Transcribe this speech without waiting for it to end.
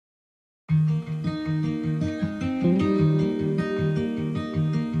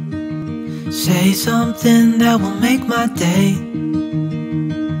Say something that will make my day,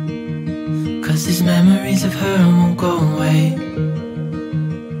 'cause these memories of her won't go away.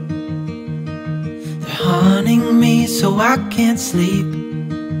 They're haunting me so I can't sleep.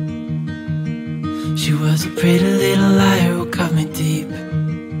 She was a pretty little liar who cut me deep,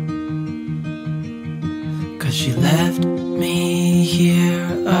 'cause she left me here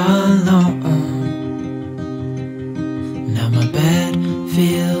alone. Now my bed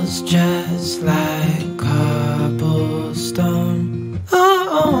feels just like cobblestone.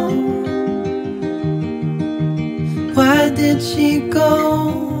 Oh, why did she go?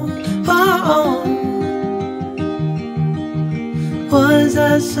 Oh, was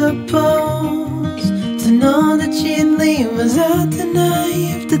I supposed to know that she'd leave? Was I too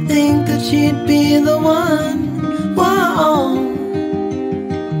naive to think that she'd be the one? Whoa,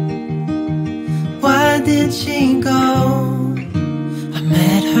 why did she go? I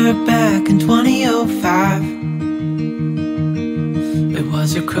met her back in 2005. It was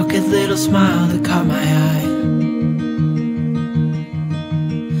her crooked little smile that caught my eye.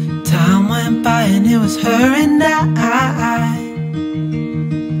 Time went by and it was her and I.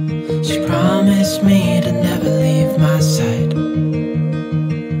 She promised me to never leave my side,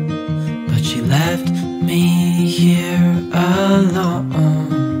 but she left me here alone.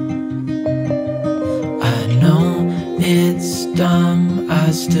 I know it's dumb, I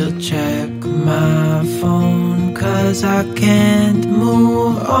still check my phone, 'cause I can't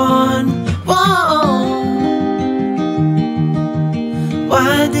move on. Whoa,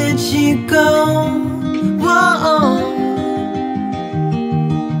 why did she go? Whoa,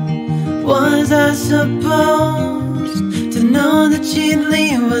 was I supposed to know that she'd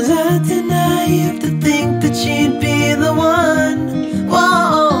leave? Was I too naive to think that she'd be the one?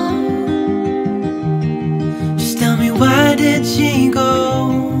 Whoa, just tell me, why did she go?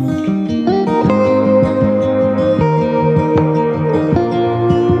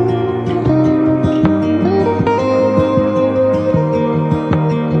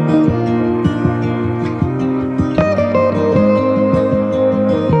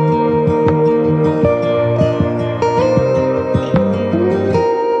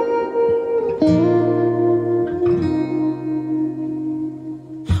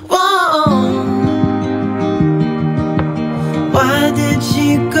 Why did she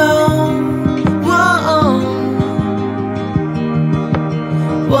go?